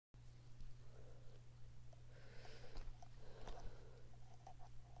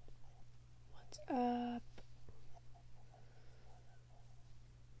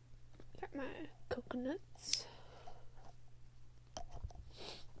minutes.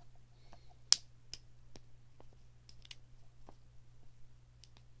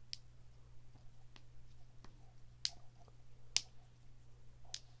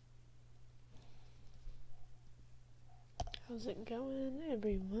 How's it going,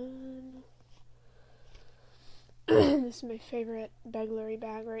 everyone? This is my favorite begleri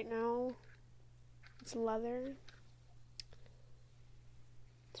bag right now. It's leather.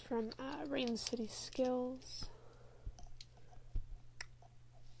 It's from Rain City Skills.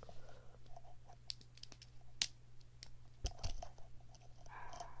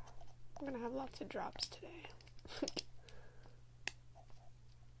 I'm gonna have lots of drops today.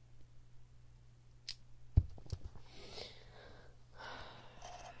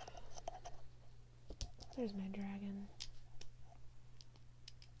 There's my dragon.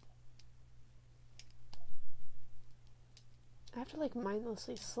 I have to like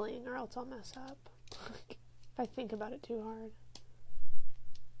mindlessly sling or else I'll mess up if I think about it too hard.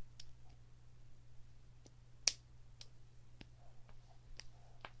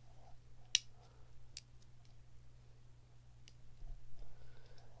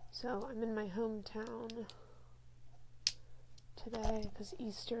 So I'm in my hometown today because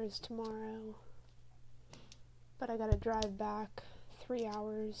Easter is tomorrow. But I gotta drive back 3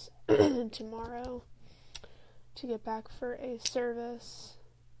 hours tomorrow to get back for a service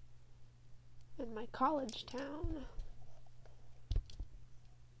in my college town.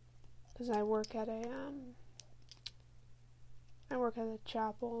 Because I work at a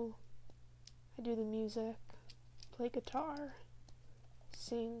chapel. I do the music, play guitar,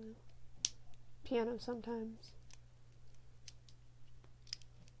 sing, piano sometimes.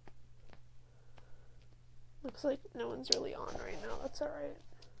 Looks like no one's really on right now. That's alright.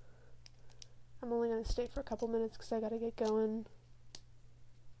 I'm only going to stay for a couple minutes because I gotta get going.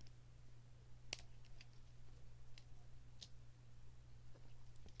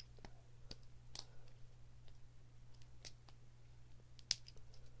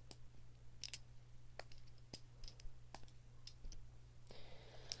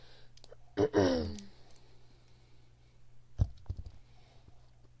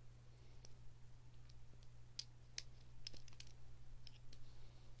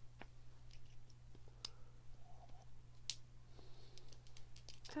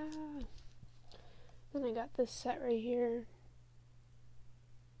 Then I got this set right here.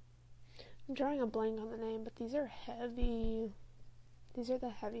 I'm drawing a blank on the name, but these are heavy. These are the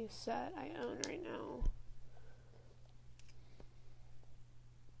heaviest set I own right now.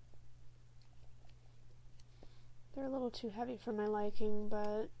 They're a little too heavy for my liking,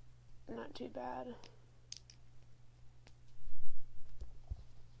 but not too bad.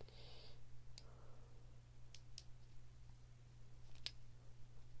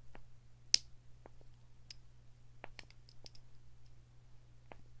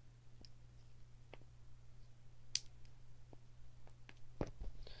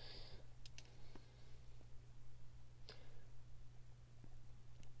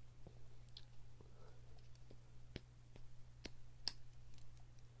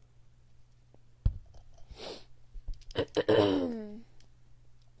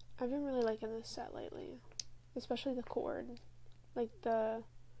 I've been really liking this set lately, especially the cord. Like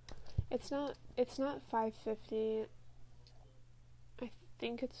it's not 550. I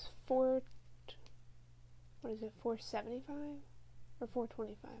think it's 475 or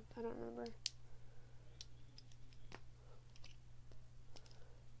 425. I don't remember.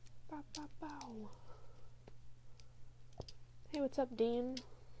 Bow, bow, bow. Hey, what's up, Dean?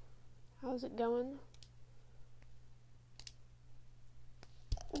 How's it going?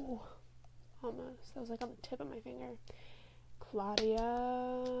 Ooh, almost. That was like on the tip of my finger. Claudia,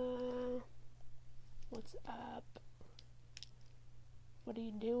 what's up? What are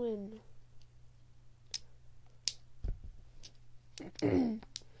you doing?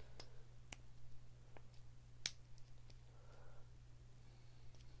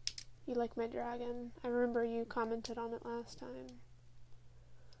 You like my dragon? I remember you commented on it last time.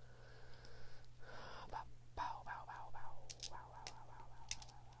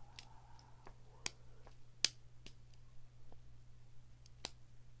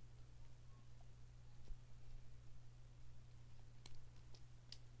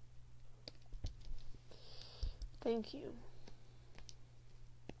 Thank you.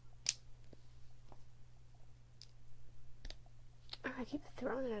 I keep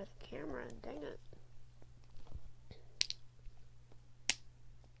throwing it at the camera, dang it.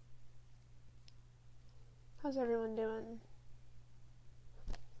 How's everyone doing?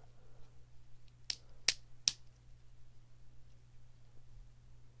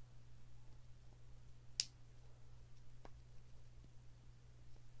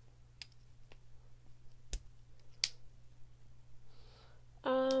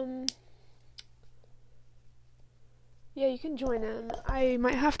 Yeah, you can join in. I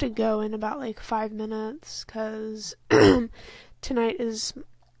might have to go in about like 5 minutes because tonight is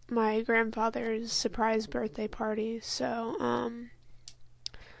my grandfather's surprise birthday party, so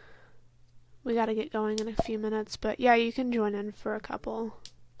we gotta get going in a few minutes. But yeah, you can join in for a couple.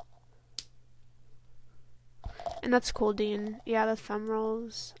 And that's cool, Dean. Yeah, the thumb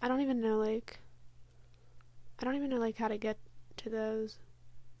rolls. I don't even know how to get to those.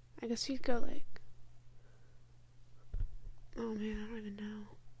 I guess you'd go like, oh man, I don't even know.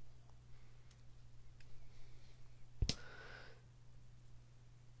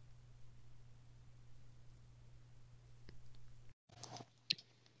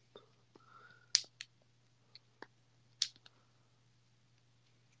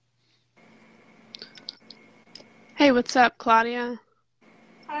 Hey, what's up, Claudia?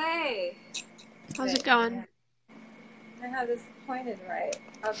 Hey. How's it going? I have this pointed right.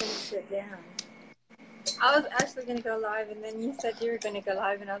 I was going to sit down. I was actually going to go live, and then you said you were going to go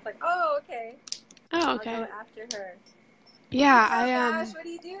live, and I was like, oh, okay. Oh, okay. I'll go after her. Yeah, What's up, Ash? What are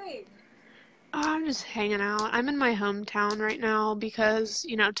you doing? Oh, I'm just hanging out. I'm in my hometown right now because,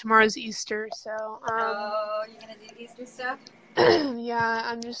 tomorrow's Easter, so, Oh, you're going to do Easter stuff? yeah,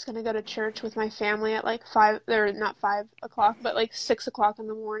 I'm just gonna go to church with my family at like 5, or not 5 o'clock, but like 6 o'clock in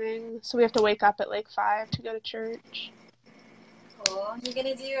the morning. So we have to wake up at like 5 to go to church. Cool. You're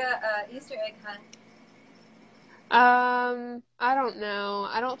gonna do a Easter egg hunt? I don't know.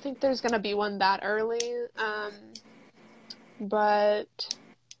 I don't think there's gonna be one that early. But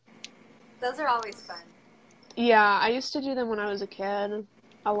those are always fun. Yeah, I used to do them when I was a kid.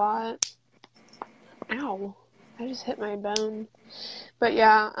 A lot. Ow. I just hit my bone. But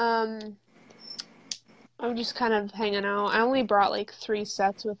yeah, I'm just kind of hanging out. I only brought like 3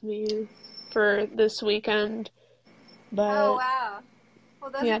 sets with me for this weekend. But oh, wow. Well,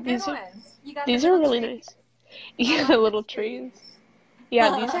 those are good ones. You got these the are little really trees? nice. Yeah, the little trees.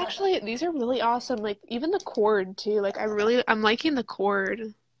 Yeah, these are really awesome. Like, even the cord, too. Like, I'm liking the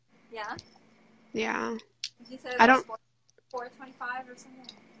cord. Yeah? Yeah. You said it was $4.25 or something?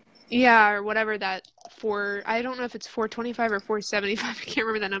 Yeah, or whatever that I don't know if it's $4.25 or $4.75. I can't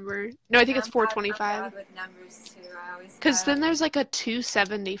remember that number. No, I think it's $4.25. I'm bad with numbers too. Because then there's like a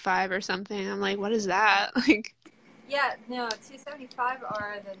 $2.75 or something. I'm like, what is that? Like. Yeah, no, $2.75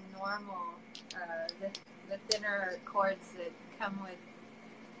 are the normal, the thinner cords that come with.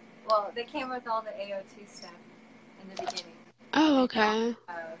 Well, they came with all the AO2 stuff in the beginning. Oh, okay.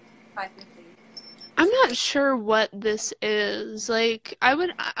 $5.50. I'm not sure what this is. Like, I'm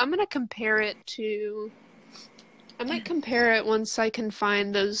gonna compare it to. I might compare it once I can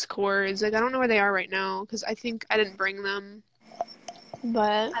find those cords. Like, I don't know where they are right now because I think I didn't bring them.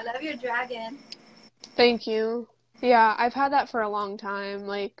 But I love your dragon. Thank you. Yeah, I've had that for a long time.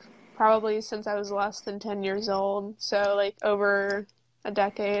 Like, probably since I was less than 10 years old. So, like, over a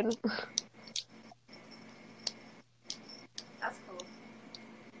decade. That's cool.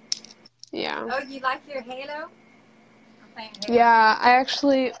 Yeah. Oh, you like your Halo? I'm playing Halo. Yeah,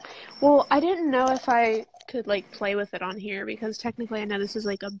 I didn't know if I could, like, play with it on here because technically I know this is,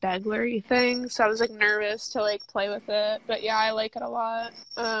 like, a begleri thing, so I was, like, nervous to, like, play with it. But yeah, I like it a lot.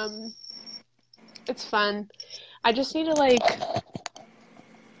 It's fun. I just need to,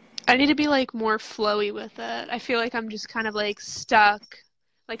 be, like, more flowy with it. I feel like I'm just kind of, like, stuck.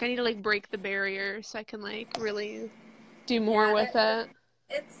 Like, I need to, like, break the barrier so I can, like, really do more with it.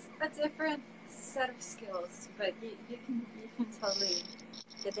 It's a different set of skills, but you can totally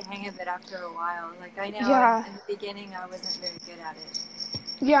get the hang of it after a while. Like, I know in the beginning I wasn't very good at it.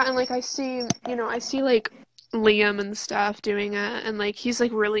 Yeah, and, like, I see, like, Liam and stuff doing it, and, like, he's,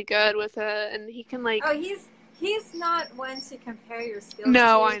 like, really good with it, and he can, like... Oh, he's not one to compare your skills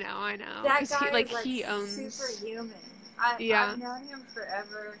No, to. I know. That guy is, like, he owns... superhuman. I've known him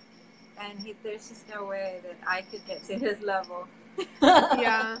forever, and there's just no way that I could get to his level.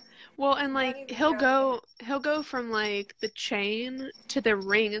 Yeah. Well, and, like, he'll go from, like, the chain to the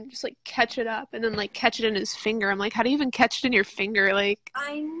ring and just, like, catch it up and then, like, catch it in his finger. I'm like, how do you even catch it in your finger? Like,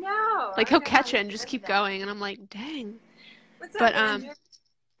 I know. Like, he'll catch it and just keep going, and I'm like, dang. What's up, Andrew?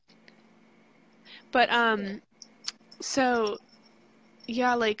 So,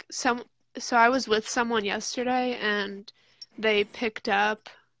 yeah, like, so I was with someone yesterday, and they picked up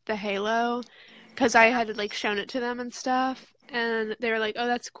the Halo, because I had, like, shown it to them and stuff, and they were like, oh,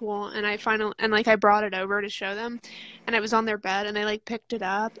 that's cool, and I brought it over to show them, and it was on their bed, and they, like, picked it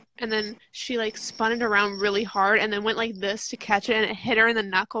up, and then she, like, spun it around really hard, and then went like this to catch it, and it hit her in the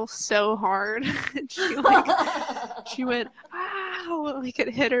knuckle so hard, and she went, ah, ow, like it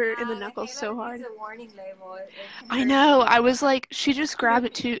hit her in the The knuckles halo so hard. needs a warning label. It can I hurt know. you. I was like, she grabbed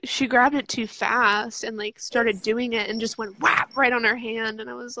it too fast and like started It's doing it and just went whap right on her hand, and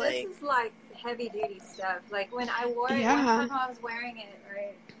I was This like, is like heavy duty stuff. Like when I wore it one yeah. time, I was wearing it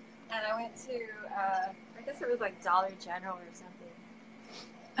right, and I went to I guess it was like Dollar General or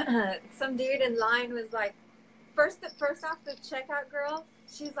something. Some dude in line was like, first off, the checkout girl,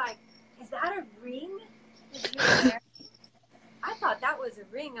 she's like, "Is that a ring that you're wearing?" I thought that was a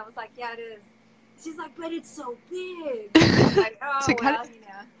ring. I was like, "Yeah, it is." She's like, "But it's so big." I was like, It's "Oh like, well, you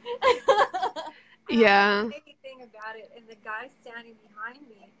know." And I yeah. didn't say anything about it. And the guy standing behind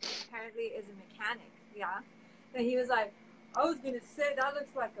me apparently is a mechanic. Yeah. And he was like, "I was gonna say that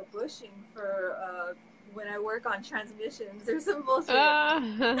looks like a bushing for when I work on transmissions or some bullshit."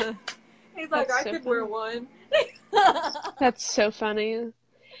 He's like, That's "I so could wear funny. one." That's so funny.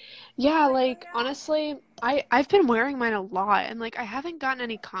 Yeah, Like, oh like yeah. honestly, I've been wearing mine a lot, and like I haven't gotten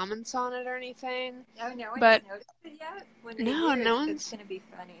any comments on it or anything. Oh, no one has But noticed it yet. When they no, do, no it's one's gonna be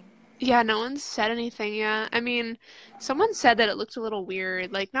funny. yeah, no one's said anything yet. I mean, someone said that it looked a little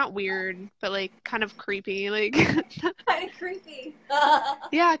weird, like not weird, but like kind of creepy, like Kind of creepy.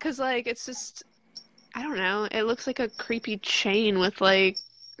 yeah, 'cause like it's just I don't know, it looks like a creepy chain with like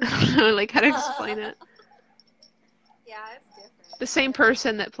I don't know, like how to explain it. Yeah, it's different. The same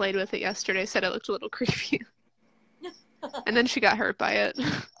person that played with it yesterday said it looked a little creepy. And then she got hurt by it.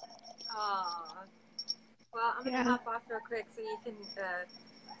 Aw. Well, I'm gonna Yeah. hop off real quick so you can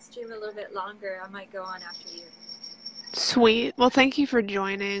stream a little bit longer. I might go on after you. Sweet. Well, thank you for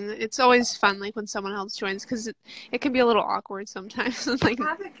joining. It's always fun, like when someone else joins, because it can be a little awkward sometimes. Like,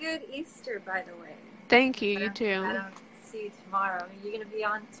 Have a good Easter, by the way. thank you. I You I too. don't see you tomorrow. Are you gonna be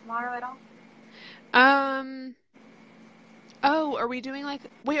on tomorrow at all? Um. Oh, are we doing like?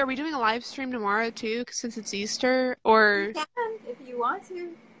 Wait, are we doing a live stream tomorrow too? 'Cause since it's Easter, You or? can if you want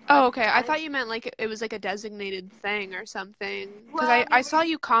to. Oh, okay. I I thought you meant like it was like a designated thing or something. Because well, I I mean, saw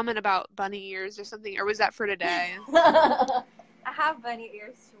you comment about bunny ears or something, or was that for today? I have bunny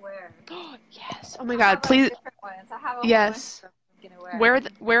ears to wear. Yes. Oh my I have God. like Please. different ones. I have a whole bunch Yes. of them I'm gonna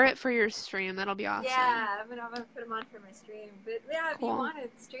wear. Wear it for your stream. That'll be awesome. Yeah, I'm gonna put them on for my stream. But yeah, if you Cool. want to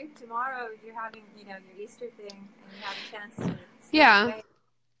stream tomorrow, you're having your Easter thing, and you have a chance to stay Yeah. away.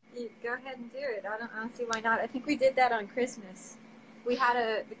 You go ahead and do it. I don't see why not. I think we did that on Christmas.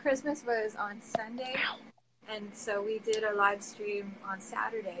 The Christmas was on Sunday, and so we did a live stream on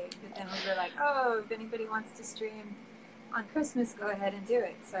Saturday. But then we were like, oh, if anybody wants to stream on Christmas, go ahead and do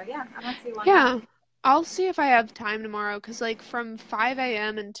it. So yeah, I don't see why Yeah. not. I'll see if I have time tomorrow, 'cause like from 5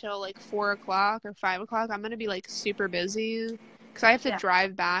 a.m. until like 4 o'clock or 5 o'clock, I'm gonna be like super busy. 'Cause I have to Yeah.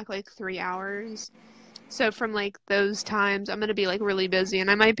 drive back like 3 hours. So from like those times, I'm gonna be like really busy,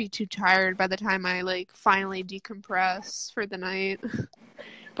 and I might be too tired by the time I like finally decompress for the night.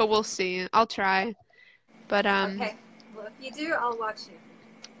 But we'll see. I'll try. But Okay. Well, if you do, I'll watch you.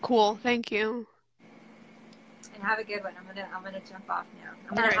 cool. Thank you. And have a good one. I'm gonna jump off now.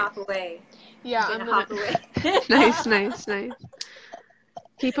 I'm All gonna right. hop away. Yeah, I'm gonna hop away. Nice, nice, nice.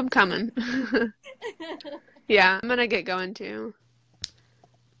 Keep them coming. Yeah, I'm gonna get going too.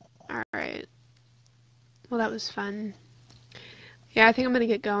 All right. Well, that was fun. Yeah, I think I'm gonna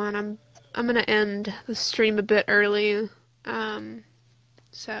get going. I'm gonna end the stream a bit early.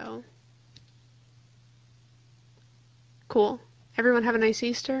 So cool. Everyone have a nice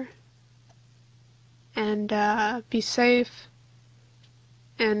Easter, and be safe.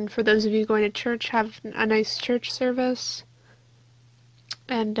 And for those of you going to church, have a nice church service.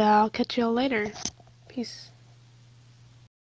 And I'll catch you all later. Peace.